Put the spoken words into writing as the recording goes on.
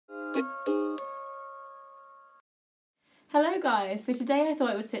guys, so today I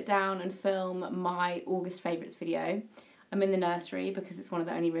thought I would sit down and film my August favourites video. I'm in the nursery because it's one of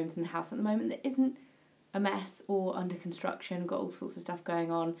the only rooms in the house at the moment that isn't a mess or under construction, got all sorts of stuff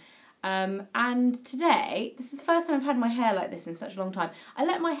going on. And today, this is the first time I've had my hair like this in such a long time. I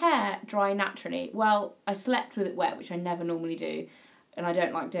let my hair dry naturally. Well, I slept with it wet, which I never normally do, and I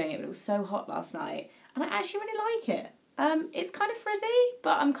don't like doing it, but it was so hot last night, and I actually really like it. It's kind of frizzy,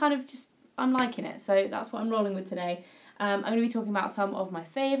 but I'm liking it, so that's what I'm rolling with today. I'm going to be talking about some of my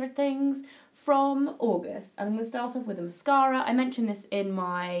favourite things from August, and I'm going to start off with a mascara. I mentioned this in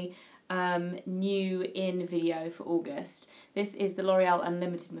my new in video for August. This is the L'Oreal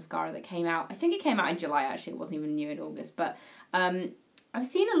Unlimited mascara that came out. I think it came out in July actually, it wasn't even new in August, but I've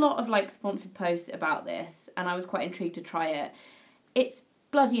seen a lot of sponsored posts about this and I was quite intrigued to try it. It's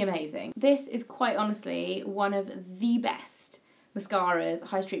bloody amazing. This is quite honestly one of the best mascaras,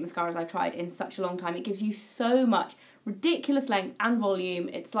 high street mascaras I've tried in such a long time. It gives you so much ridiculous length and volume.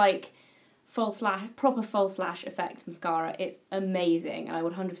 It's like proper false lash effect mascara. It's amazing and I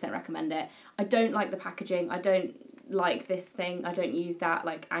would 100% recommend it. I don't like the packaging. I don't like this thing. I don't use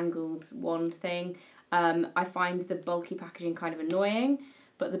that angled wand thing. I find the bulky packaging kind of annoying,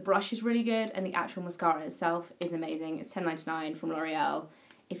 but the brush is really good and the actual mascara itself is amazing. It's $10.99 from L'Oreal.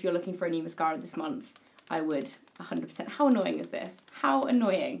 If you're looking for a new mascara this month, I would 100%. How annoying is this? How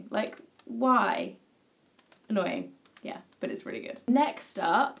annoying? Why? Annoying. Yeah, but it's really good. Next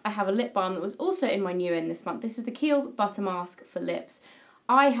up, I have a lip balm that was also in my new in this month. This is the Kiehl's Butter Mask for lips.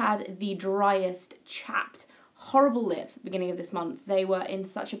 I had the driest, chapped, horrible lips at the beginning of this month. They were in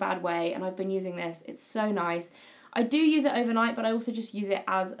such a bad way, and I've been using this. It's so nice. I do use it overnight, but I also just use it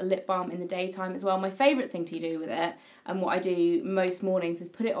as a lip balm in the daytime as well. My favourite thing to do with it, and what I do most mornings, is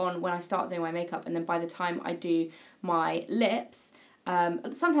put it on when I start doing my makeup, and then by the time I do my lips,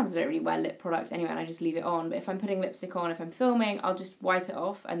 sometimes I don't really wear lip product anyway and I just leave it on, but if I'm putting lipstick on, if I'm filming, I'll just wipe it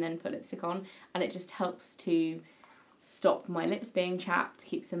off and then put lipstick on, and it just helps to stop my lips being chapped,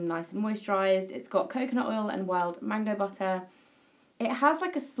 keeps them nice and moisturised. It's got coconut oil and wild mango butter. It has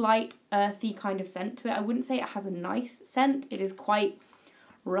a slight earthy kind of scent to it. I wouldn't say it has a nice scent. It is quite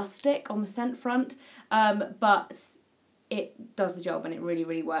rustic on the scent front, but it does the job and it really,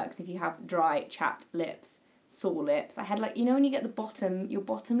 really works if you have dry, chapped lips. Sore lips. I had you know when you get your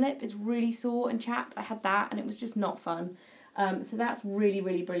bottom lip is really sore and chapped? I had that and it was just not fun. So that's really,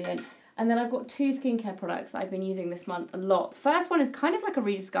 really brilliant. And then I've got two skincare products that I've been using this month a lot. The first one is kind of like a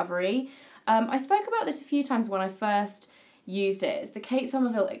rediscovery. I spoke about this a few times when I first used it. It's the Kate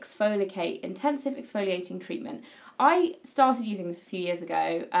Somerville Exfoliate Intensive Exfoliating Treatment. I started using this a few years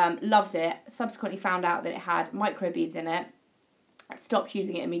ago, loved it, subsequently found out that it had microbeads in it. I stopped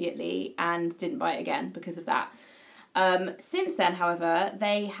using it immediately and didn't buy it again because of that. Since then, however,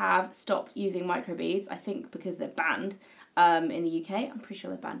 they have stopped using microbeads, I think because they're banned in the UK. I'm pretty sure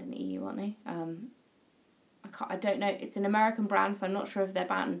they're banned in the EU, aren't they? I don't know. It's an American brand, so I'm not sure if they're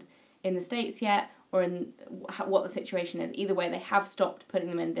banned in the States yet or in what the situation is. Either way, they have stopped putting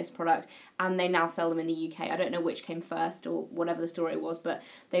them in this product and they now sell them in the UK. I don't know which came first or whatever the story was, but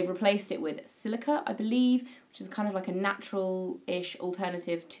they've replaced it with silica, I believe, which is kind of like a natural-ish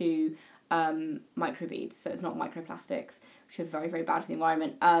alternative to microbeads. So it's not microplastics, which are very, very bad for the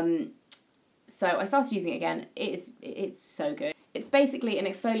environment. So I started using it again. It's so good. It's basically an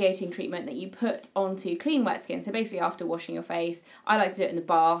exfoliating treatment that you put onto clean, wet skin. So basically after washing your face, I like to do it in the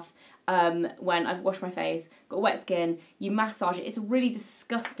bath. When I've washed my face, got wet skin, you massage it. It's a really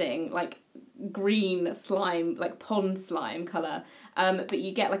disgusting, green slime, pond slime colour. But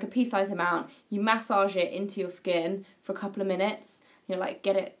you get a pea-sized amount, you massage it into your skin for a couple of minutes,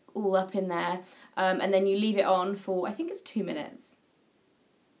 get it all up in there, and then you leave it on for, I think it's 2 minutes.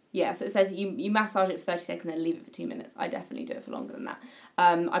 Yeah, so it says you massage it for 30 seconds and then leave it for 2 minutes. I definitely do it for longer than that.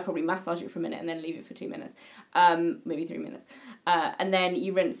 I probably massage it for a minute and then leave it for 2 minutes, maybe 3 minutes. And then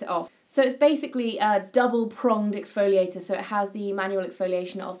you rinse it off. So it's basically a double-pronged exfoliator. So it has the manual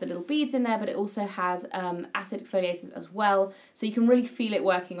exfoliation of the little beads in there, but it also has acid exfoliators as well. So you can really feel it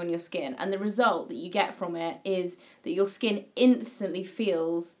working on your skin. And the result that you get from it is that your skin instantly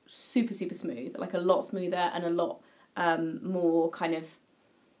feels super, super smooth, a lot smoother and a lot more kind of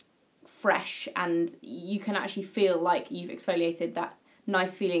fresh, and you can actually feel like you've exfoliated, that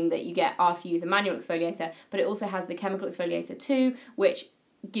nice feeling that you get after you use a manual exfoliator. But it also has the chemical exfoliator too, which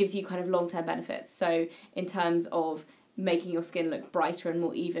gives you kind of long-term benefits. So in terms of making your skin look brighter and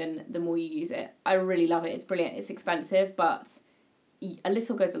more even the more you use it. I really love it. It's brilliant. It's expensive, but a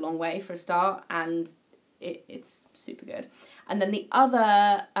little goes a long way for a start, and it's super good. And then the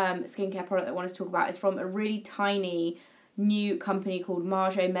other skincare product I want to talk about is from a really tiny new company called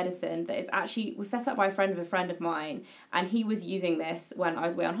Marjo Medicine that was set up by a friend of mine, and he was using this when I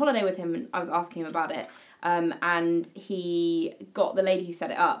was away on holiday with him, and I was asking him about it. And he got the lady who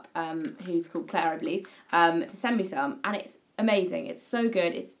set it up, who's called Claire, I believe, to send me some, and it's amazing. It's so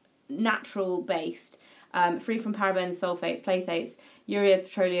good. It's natural based, free from parabens, sulfates, phthalates, ureas,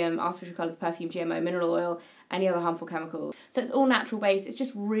 petroleum, artificial colours, perfume, GMO, mineral oil, any other harmful chemicals. So it's all natural based. It's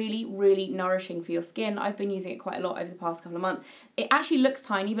just really, really nourishing for your skin. I've been using it quite a lot over the past couple of months. It actually looks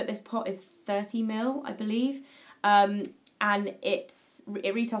tiny, but this pot is 30 ml, I believe. And it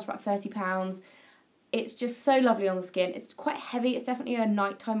retails for about £30. It's just so lovely on the skin. It's quite heavy. It's definitely a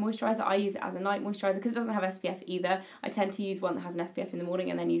nighttime moisturiser. I use it as a night moisturiser because it doesn't have SPF either. I tend to use one that has an SPF in the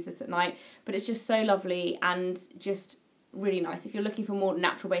morning and then use it at night. But it's just so lovely and just really nice. If you're looking for more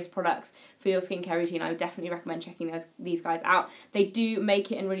natural-based products for your skincare routine, I would definitely recommend checking these guys out. They do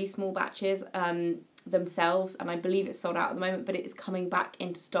make it in really small batches themselves, and I believe it's sold out at the moment, but it is coming back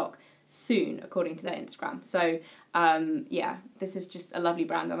into stock soon, according to their Instagram. So yeah, this is just a lovely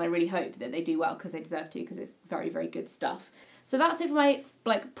brand, and I really hope that they do well because they deserve to, because it's very, very good stuff. So that's it for my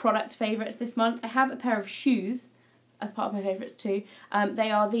product favourites this month. I have a pair of shoes as part of my favourites too. They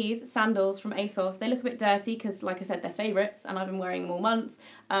are these Sandals from ASOS. They look a bit dirty because, like I said, they're favourites and I've been wearing them all month.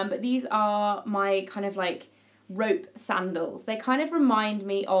 But these are my kind of rope sandals. They kind of remind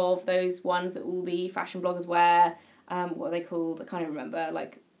me of those ones that all the fashion bloggers wear. What are they called? I can't even remember.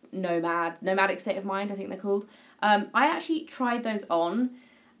 Nomadic State of Mind, I think they're called. I actually tried those on.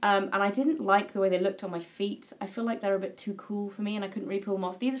 And I didn't like the way they looked on my feet. I feel like they're a bit too cool for me and I couldn't really pull them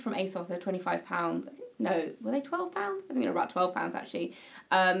off. These are from ASOS, they're £25. No, were they £12? I think they're about £12 actually.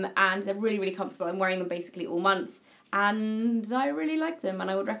 And they're really, really comfortable. I'm wearing them basically all month. And I really like them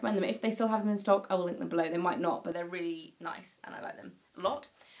and I would recommend them. If they still have them in stock, I will link them below. They might not, but they're really nice and I like them a lot.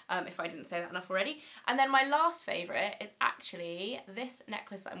 If I didn't say that enough already. And then my last favourite is actually this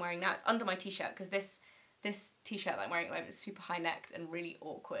necklace that I'm wearing now. It's under my t-shirt because this t-shirt that I'm wearing at the moment is super high-necked and really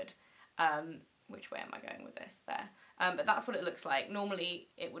awkward. Which way am I going with this? There. But that's what it looks like. Normally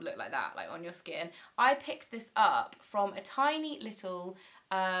it would look like that, on your skin. I picked this up from a tiny little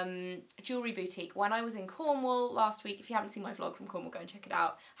jewellery boutique when I was in Cornwall last week. If you haven't seen my vlog from Cornwall, go and check it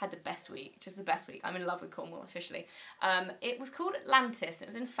out. Had the best week, just the best week. I'm in love with Cornwall officially. It was called Atlantis. It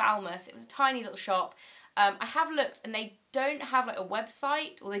was in Falmouth. It was a tiny little shop. I have looked and they don't have a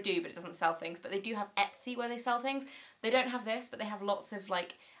website, or they do but it doesn't sell things, but they do have Etsy where they sell things. They don't have this, but they have lots of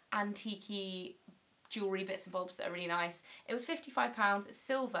antique-y jewellery bits and bobs that are really nice. It was £55, it's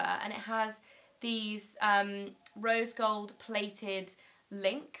silver, and it has these rose gold plated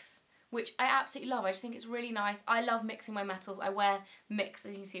links, which I absolutely love. I just think it's really nice. I love mixing my metals. I wear mixed,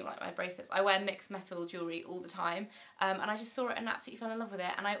 as you can see, my bracelets, I wear mixed metal jewellery all the time. And I just saw it and absolutely fell in love with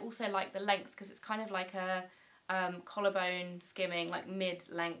it. And I also like the length because it's kind of like a collarbone skimming,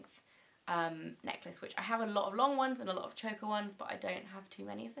 mid-length necklace, which I have a lot of long ones and a lot of choker ones, but I don't have too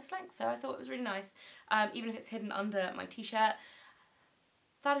many of this length. So I thought it was really nice, even if it's hidden under my t-shirt.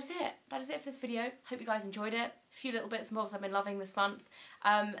 That is it. That is it for this video. Hope you guys enjoyed it. A few little bits and bobs I've been loving this month.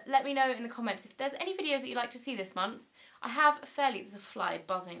 Let me know in the comments if there's any videos that you'd like to see this month. I have there's a fly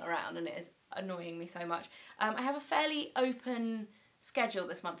buzzing around and it is annoying me so much. I have a fairly open schedule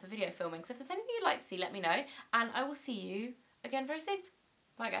this month for video filming, so if there's anything you'd like to see, let me know, and I will see you again very soon.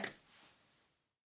 Bye guys.